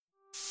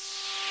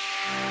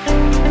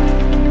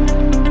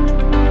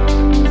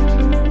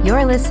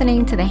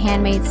listening to the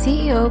Handmade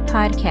CEO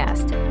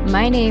podcast.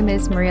 My name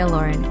is Maria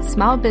Lauren,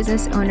 small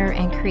business owner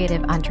and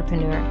creative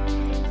entrepreneur.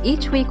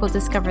 Each week we'll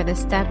discover the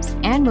steps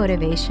and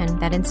motivation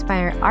that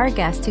inspire our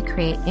guests to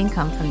create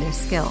income from their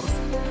skills.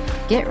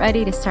 Get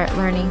ready to start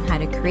learning how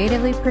to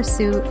creatively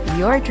pursue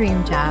your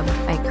dream job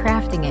by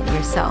crafting it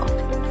yourself.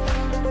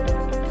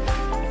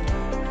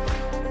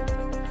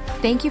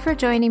 Thank you for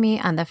joining me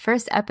on the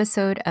first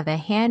episode of the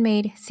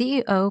Handmade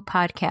CEO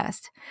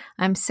podcast.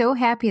 I'm so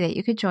happy that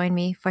you could join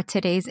me for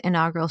today's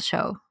inaugural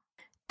show.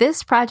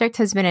 This project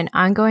has been an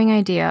ongoing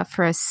idea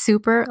for a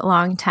super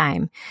long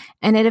time,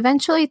 and it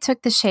eventually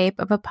took the shape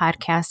of a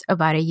podcast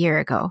about a year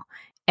ago.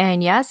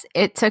 And yes,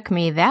 it took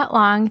me that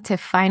long to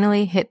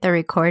finally hit the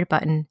record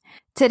button.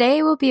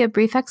 Today will be a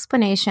brief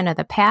explanation of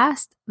the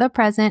past, the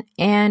present,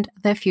 and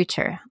the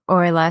future,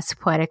 or less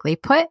poetically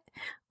put,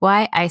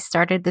 why I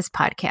started this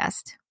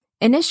podcast.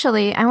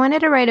 Initially, I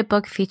wanted to write a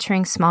book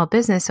featuring small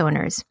business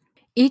owners.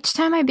 Each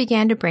time I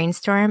began to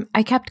brainstorm,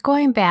 I kept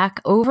going back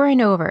over and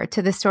over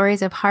to the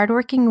stories of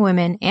hardworking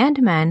women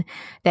and men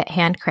that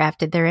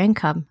handcrafted their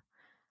income.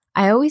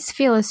 I always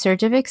feel a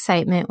surge of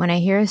excitement when I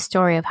hear a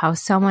story of how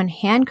someone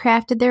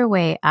handcrafted their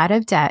way out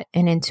of debt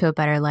and into a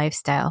better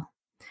lifestyle.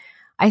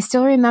 I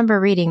still remember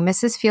reading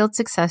Mrs. Fields'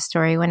 success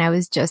story when I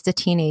was just a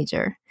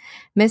teenager.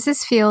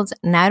 Mrs. Fields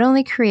not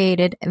only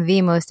created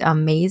the most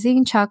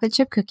amazing chocolate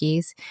chip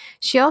cookies,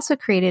 she also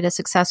created a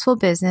successful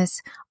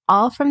business,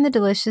 all from the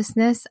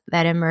deliciousness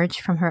that emerged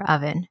from her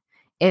oven.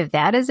 If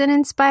that isn't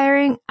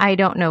inspiring, I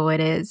don't know what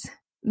is.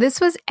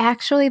 This was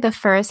actually the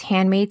first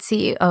Handmade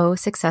CEO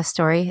success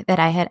story that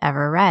I had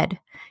ever read,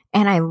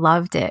 and I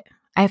loved it.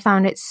 I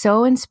found it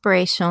so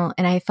inspirational,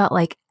 and I felt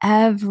like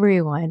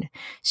everyone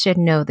should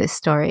know this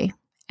story.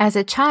 As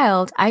a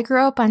child, I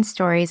grew up on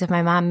stories of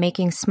my mom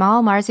making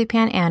small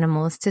marzipan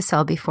animals to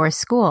sell before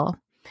school.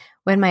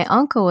 When my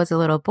uncle was a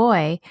little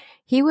boy,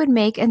 he would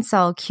make and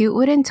sell cute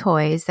wooden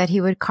toys that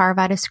he would carve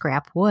out of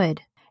scrap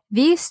wood.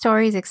 These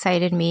stories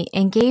excited me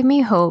and gave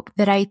me hope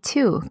that I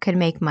too could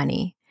make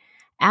money.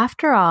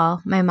 After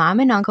all, my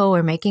mom and uncle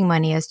were making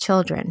money as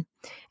children,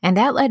 and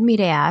that led me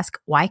to ask,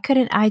 why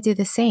couldn't I do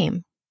the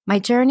same? My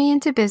journey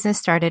into business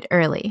started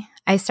early.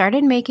 I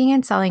started making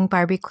and selling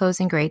Barbie clothes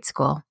in grade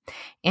school.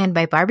 And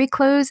by Barbie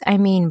clothes, I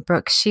mean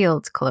Brooke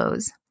Shields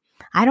clothes.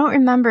 I don't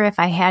remember if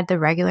I had the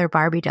regular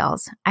Barbie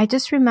dolls. I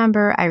just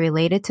remember I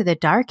related to the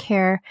dark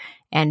hair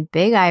and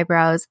big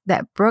eyebrows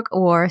that Brooke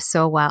wore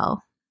so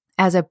well.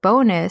 As a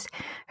bonus,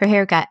 her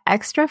hair got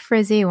extra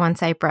frizzy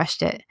once I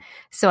brushed it.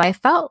 So I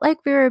felt like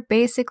we were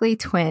basically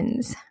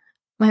twins.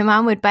 My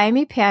mom would buy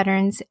me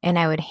patterns and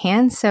I would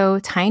hand sew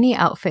tiny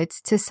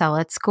outfits to sell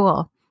at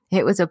school.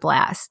 It was a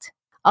blast.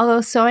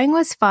 Although sewing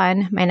was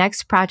fun, my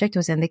next project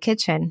was in the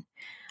kitchen.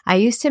 I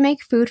used to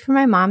make food for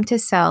my mom to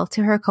sell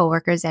to her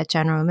coworkers at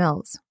General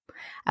Mills.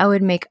 I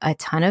would make a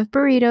ton of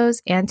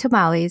burritos and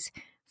tamales,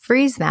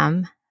 freeze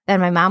them,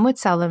 then my mom would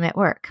sell them at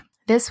work.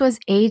 This was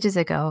ages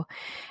ago,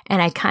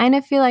 and I kind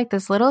of feel like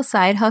this little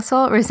side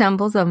hustle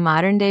resembles a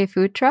modern-day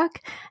food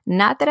truck.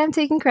 Not that I'm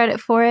taking credit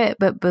for it,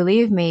 but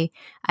believe me,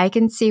 I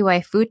can see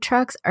why food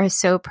trucks are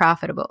so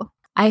profitable.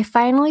 I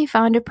finally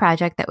found a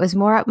project that was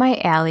more up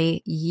my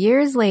alley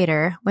years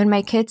later when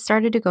my kids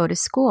started to go to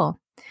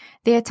school.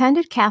 They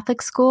attended Catholic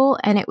school,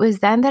 and it was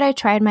then that I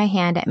tried my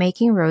hand at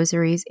making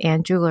rosaries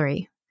and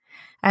jewelry.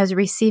 I was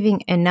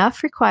receiving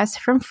enough requests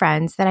from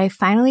friends that I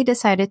finally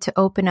decided to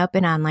open up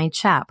an online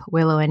shop,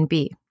 Willow and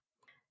Bee.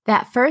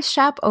 That first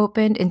shop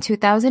opened in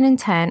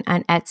 2010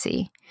 on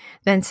Etsy.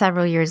 Then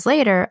several years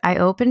later, I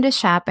opened a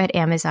shop at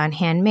Amazon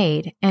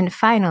Handmade, and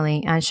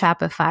finally on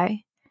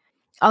Shopify.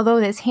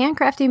 Although this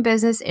handcrafting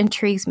business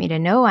intrigues me to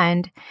no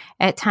end,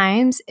 at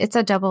times it's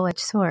a double-edged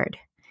sword.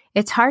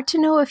 It's hard to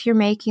know if you're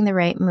making the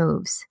right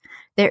moves.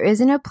 There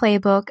isn't a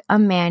playbook, a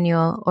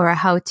manual, or a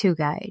how-to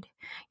guide.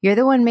 You're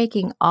the one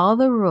making all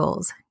the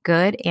rules,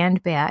 good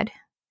and bad.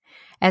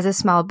 As a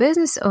small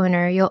business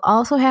owner, you'll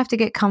also have to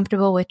get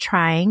comfortable with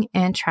trying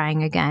and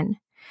trying again.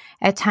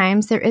 At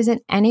times, there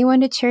isn't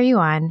anyone to cheer you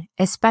on,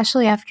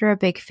 especially after a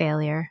big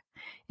failure.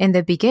 In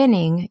the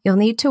beginning, you'll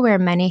need to wear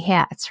many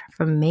hats,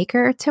 from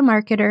maker to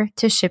marketer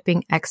to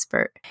shipping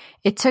expert.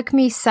 It took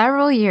me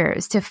several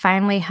years to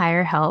finally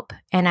hire help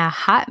and a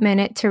hot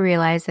minute to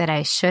realize that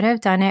I should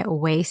have done it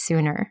way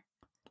sooner.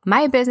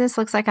 My business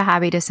looks like a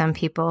hobby to some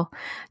people.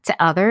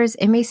 To others,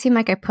 it may seem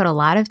like I put a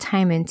lot of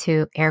time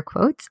into, air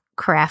quotes,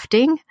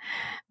 crafting.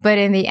 But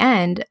in the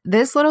end,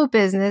 this little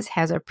business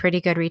has a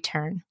pretty good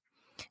return.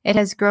 It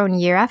has grown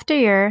year after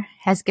year,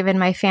 has given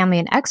my family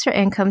an extra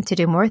income to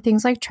do more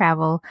things like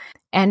travel,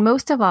 and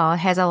most of all,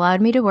 has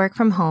allowed me to work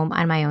from home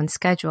on my own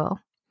schedule.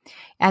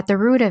 At the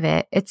root of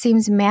it, it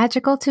seems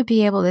magical to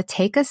be able to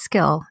take a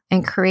skill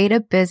and create a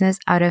business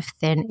out of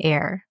thin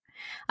air.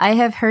 I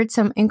have heard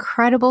some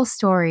incredible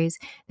stories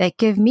that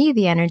give me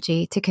the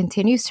energy to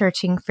continue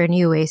searching for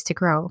new ways to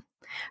grow.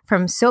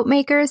 From soap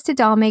makers to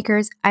doll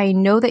makers, I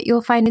know that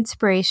you'll find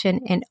inspiration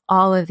in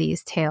all of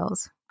these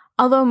tales.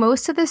 Although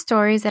most of the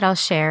stories that I'll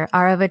share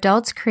are of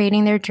adults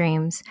creating their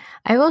dreams,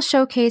 I will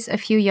showcase a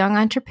few young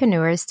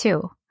entrepreneurs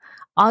too.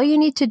 All you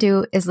need to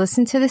do is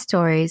listen to the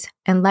stories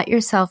and let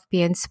yourself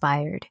be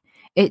inspired.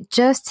 It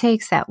just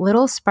takes that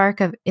little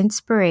spark of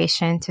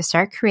inspiration to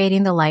start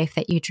creating the life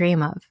that you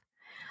dream of.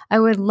 I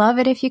would love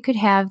it if you could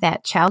have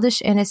that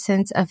childish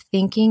innocence of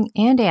thinking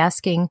and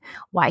asking,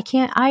 why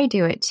can't I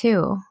do it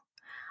too?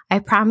 I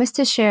promise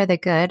to share the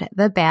good,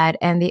 the bad,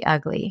 and the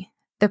ugly.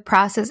 The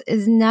process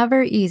is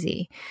never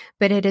easy,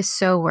 but it is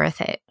so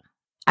worth it.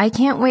 I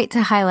can't wait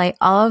to highlight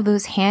all of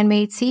those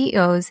handmade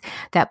CEOs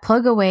that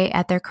plug away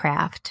at their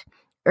craft,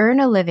 earn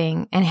a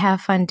living, and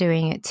have fun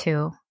doing it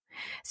too.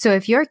 So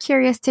if you're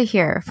curious to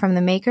hear from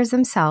the makers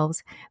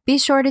themselves, be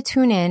sure to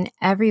tune in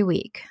every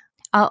week.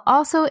 I'll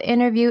also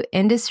interview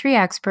industry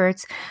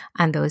experts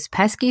on those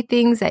pesky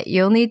things that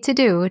you'll need to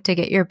do to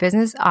get your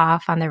business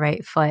off on the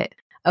right foot.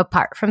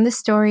 Apart from the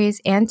stories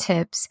and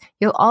tips,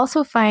 you'll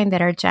also find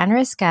that our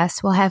generous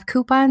guests will have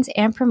coupons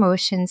and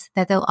promotions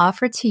that they'll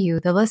offer to you,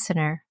 the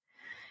listener.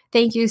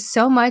 Thank you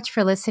so much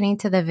for listening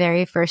to the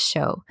very first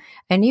show.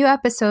 A new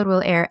episode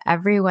will air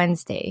every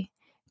Wednesday.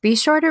 Be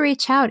sure to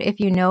reach out if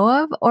you know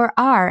of or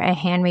are a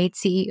handmade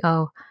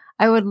CEO.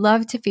 I would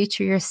love to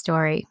feature your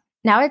story.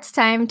 Now it's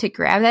time to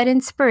grab that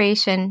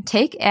inspiration,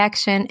 take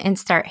action, and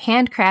start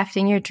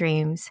handcrafting your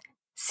dreams.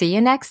 See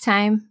you next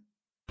time.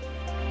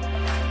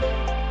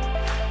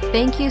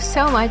 Thank you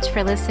so much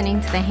for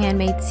listening to the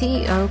Handmade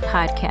CEO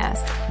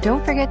podcast.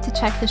 Don't forget to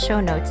check the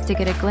show notes to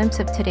get a glimpse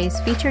of today's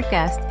featured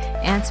guest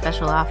and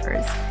special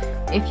offers.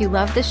 If you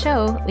love the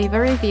show, leave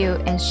a review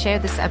and share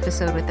this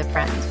episode with a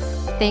friend.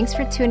 Thanks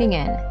for tuning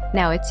in.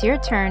 Now it's your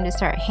turn to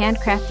start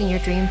handcrafting your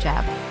dream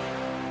job.